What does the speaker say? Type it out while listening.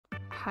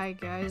Hi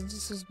guys,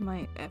 this is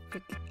my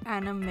epic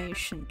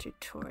animation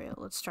tutorial.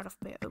 Let's start off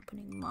by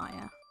opening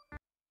Maya.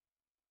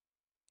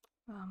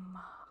 Maya's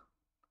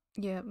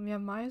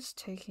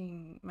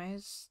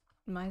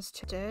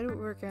dead. What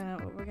we're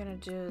gonna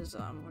do is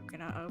we're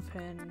gonna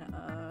open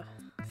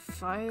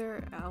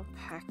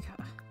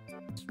firealpaca.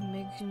 Let's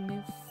make a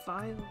new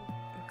file.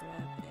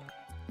 Rabbit.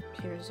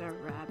 Here's our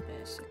rabbit.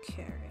 It's a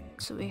carrot.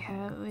 So we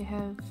have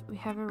a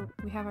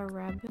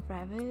rabbit.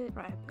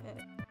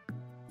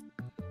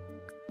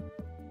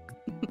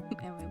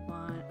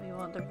 And we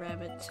want the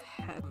rabbit's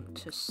head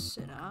to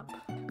sit up.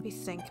 We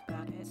think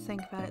about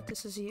it.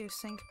 This is you.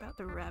 Think about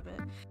the rabbit.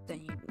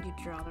 Then you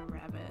draw the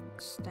rabbit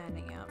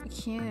standing up. We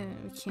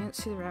can't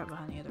see the rabbit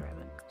behind the other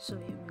rabbit. So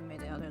we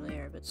made the other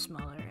layer a bit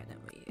smaller, and then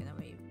we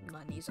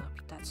line these up.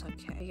 That's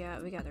okay.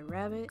 We got the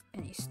rabbit,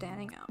 and he's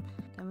standing up.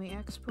 Then we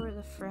export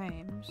the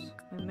frames.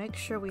 We make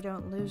sure we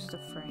don't lose the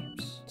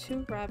frames.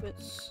 2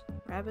 rabbits.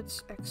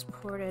 Rabbits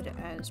exported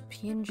as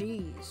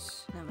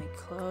PNGs. Then we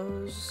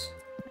close.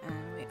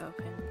 And we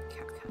open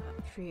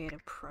Capcut, create a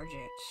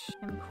project,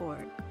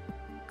 import.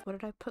 What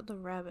did I put the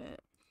rabbit?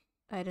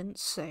 I didn't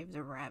save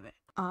the rabbit.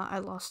 I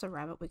lost the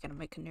rabbit. We gotta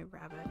make a new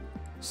rabbit.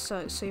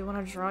 So you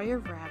want to draw your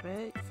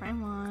rabbit,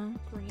 frame 1,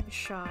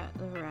 screenshot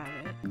the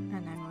rabbit,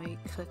 and then we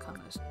click on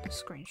the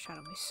screenshot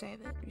and we save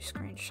it. We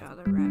screenshot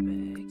the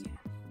rabbit again.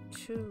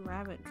 2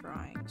 rabbit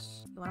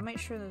drawings. You want to make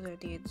sure that they're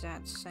the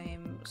exact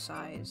same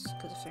size,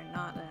 because if they're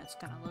not, then it's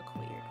gonna look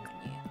weird when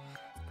you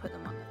put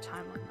them on the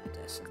timeline like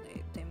this and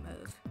they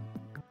move.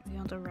 We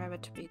want the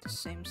rabbit to be the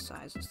same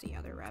size as the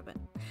other rabbit.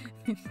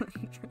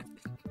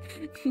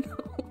 No.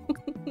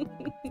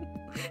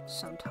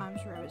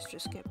 Sometimes rabbits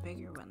just get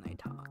bigger when they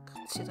talk.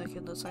 See, like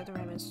it looks like the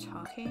rabbit's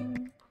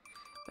talking,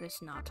 but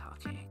it's not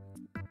talking.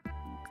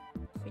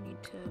 We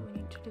need to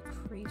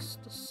decrease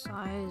the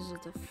size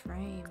of the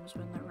frames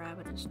when the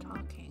rabbit is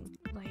talking,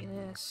 like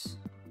this.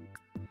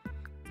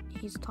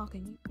 He's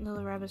talking. No,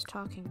 the rabbit's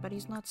talking, but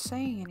he's not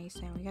saying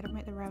anything. We gotta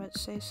make the rabbit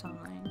say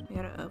something. We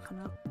gotta open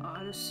up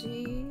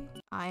Odyssey.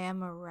 I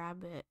am a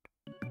rabbit.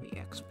 We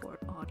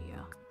export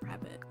audio.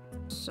 Rabbit.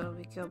 So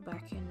we go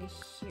back into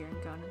here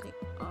and go into the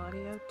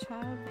audio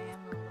tab. I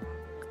am a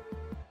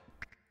rabbit.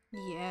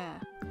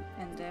 Yeah.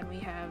 And then we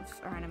have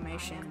our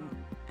animation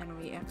and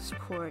we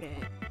export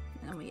it.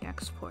 And we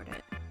export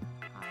it.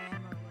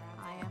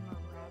 I am a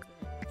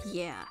rabbit.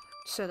 Yeah.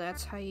 So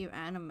that's how you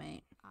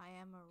animate.